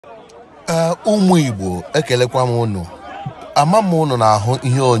ụmụ Igbo ekelekwa m unu. Ama m unu na-ahụ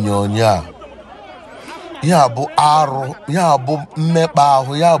ihe onyonyo a. Ya bụ arụ, ya bụ mmekpa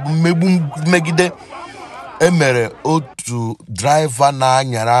ahụ, ya bụ mmegbu megide emere otu driver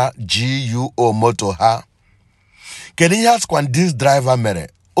na-anyara GUO moto ha. Kedu ihe asịkwa this driver mere?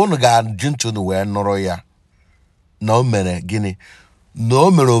 Unu ga-ajụ ntụnụ wee nụrụ ya. Na o mere gịnị? Na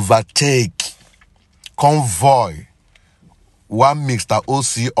o mere overtake convoy one Mr.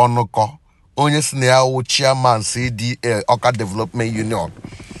 O.C. Onuko, onye si na ya wụ chairman CDA Ọka Development Union,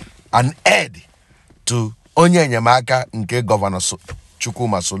 and aid to onye enyemaka nke Governor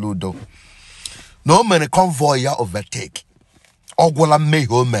Chukwuma Soludo. Na o mere convoy ya overtake. Ọ gwụla mmehie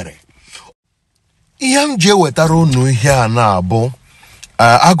o mere. Ihe m ji wetara unu ihe a na-abụ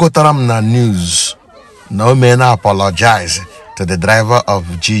agụtara m na news na o mee na apologize to the driver of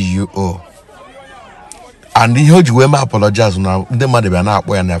GUO. And ihe o ji wee apologize na ndị mmadụ bịa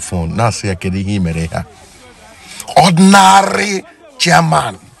na-akpọ ya na phone na-asị ya kedu ihe mere ha. Ordinary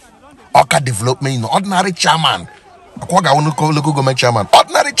chairman Ọka Development, ordinary chairman akwaga local government chairman,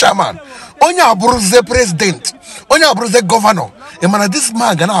 ordinary chairman, onye abụrụze president, onye abụrụze governor. Emana this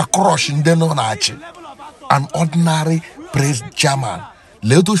man gonna crush ndị nọ na-achị. An ordinary president chairman.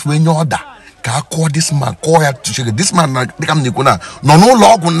 Leto shwe nye order ka call this man, call ya to check this man na dịka m na-ekwu na nọ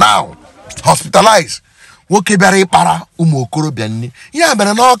n'ụlọ ọgwụ now, hospitalized. Nwoke bịara ịkpara ụmụ okorobịa nne. Ya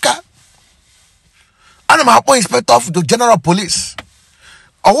mere n'Ọka. Ana m akpọ inspector of the general police.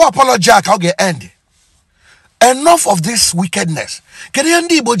 Owo apology ka ọ ga-end. Enough of this wickedness. Kedu ihe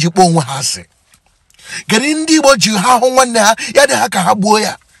ndị Igbo ji kpọọ onwe ha asị? Kedu ndị Igbo ji ha hụ nwanne ha ya dị ha ka ha gbuo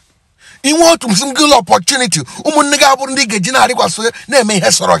ya? Inwe otu single opportunity ụmụnne gị abụrụ ndị ga-eji na-arịkwaso na-eme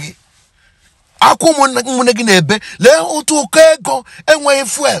ihe sọrọ gị. Akụ ụmụnne gị na-ebe lee otu ụkọ ego, enweghị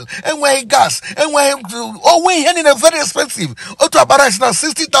fuel, enweghị gas, enweghị onwe ihe niile very expensive. Otu akpara isi na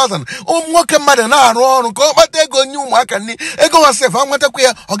 60,000. Nwoke mmadụ na-arụ ọrụ ka ọ kpata ego nye ụmụaka nri, ego wasef ha nwetakwa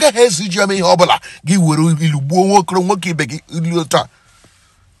ya, ọ gaghị ezu iji eme ihe ọbụla gị were ilu gbuo nwoke ibe gị ilu otu a.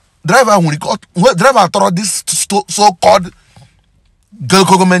 Driver tọrọ this so-called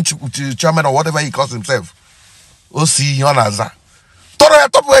government chairman or whatever he calls himself. O si ihe ọ na-aza tọrọ ya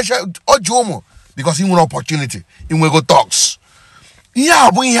tọpụ ọjụ ụmụ because he nwere opportunity inwego talks. Ihe a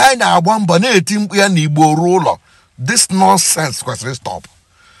bụ ihe anyị na-agba mbọ na-eti mkpu ya na Igbo ruo ụlọ. This nonsense kwesịrị stop.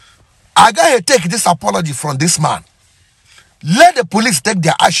 I gotta take this apology from this man. Let the police take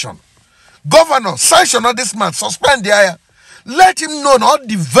their action. Governor, sanction on this man, suspend the area. Let him know not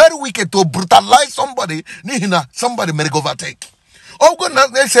the very wicked to brutalize somebody. Somebody may overtake. Oh, good,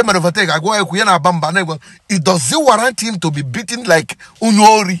 let's say overtake. I go it does warrant him to be beaten like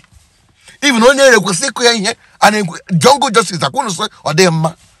Unyori. Even when you go and jungle justice, I couldn't say, or them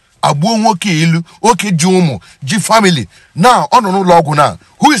Abu Woki Ilu, Oki Jumo, G family. Now, on no logo now.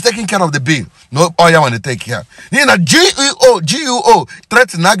 Who is taking care of the bill? No, all you want to take care. Nina GUO,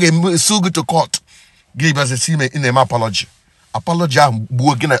 threaten Nage Sugu to court. Give us a semen in an apology. Apologize,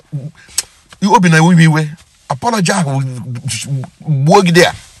 Bugina. You open a wee way. Apologize, Bug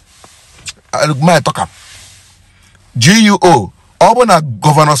there. My talker. GUO. Obana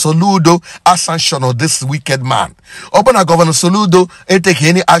Governor Soludo ascension of this wicked man. Obana Governor Soludo ain't take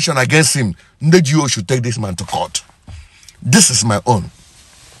any action against him. The GUO should take this man to court. This is my own.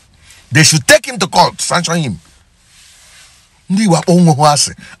 They should take him to court, sanction him. Ndi wa onwo ho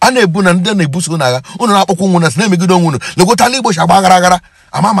ase. Ana ebu na ndi na ebuso na unu na akpokwo nwuna na emegido nwunu. Lego tali Igbo shagba gara.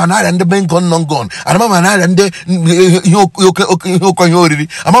 Amama na arịa ndị ben gon non gon. Amama na arịa ndị ihe okonye oriri.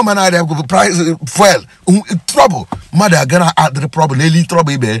 Amama na arịa price fuel trouble. Mmadụ agara at the problem na-eli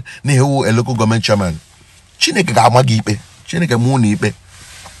trouble ibe na ihe a local government chairman. Chineke ga-ama gị ikpe. Chineke mụ na ikpe.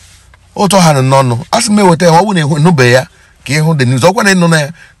 Oto ha n'ọnụ. Asị m eweta ya ọ bụ na nube ya ka ịhụ the news. Ọkwa na ịnụ na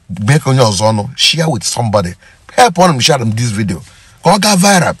ya bee onye ọzọ ọnụ. Share with somebody. Help on him share them this video. Go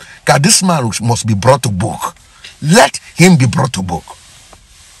viral. Because this man must be brought to book. Let him be brought to book.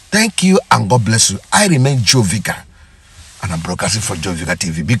 Thank you and God bless you. I remain Joe Vika. And I'm broadcasting for Joe Vika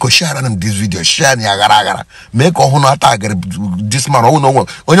TV. Because share them this video. Share ni agara. Make a whole attack this man. Oh no.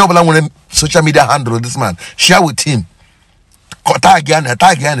 When you social media handle this man. Share with him. Tag again.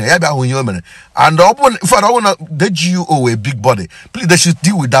 And open for the GUO a big body. Please, they should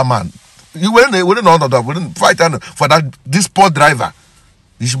deal with that man. You wouldn't know that. Wouldn't fight for that. This poor driver.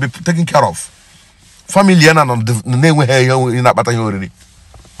 He should be taken care of. Family and on the name we have in that battle already.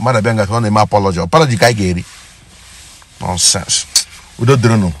 Mother Benga on him apology. Apology kai geri. Nonsense. We don't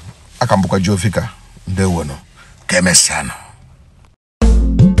know. I can book a Joe Fika. They will know. Kemesiano.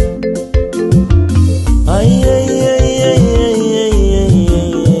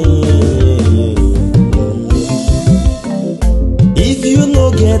 If you no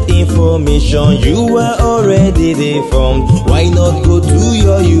get get information, you are already informed. Why not go to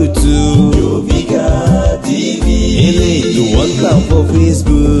your YouTube? Jovika TV. Hey, you want them for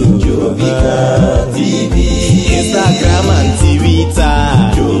Facebook? Jovika TV. Instagram and Twitter.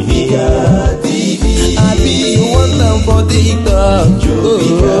 Jovika TV. Abi, you want them for TikTok?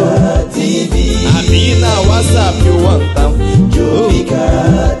 Jovika TV. Abi, na WhatsApp you want them?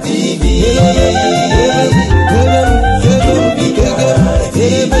 Jovika TV.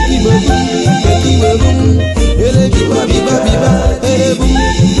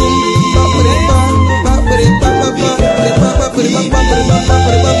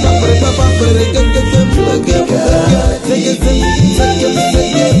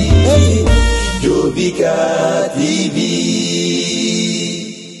 Jovika TV,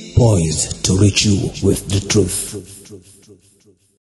 poised to reach you with the truth.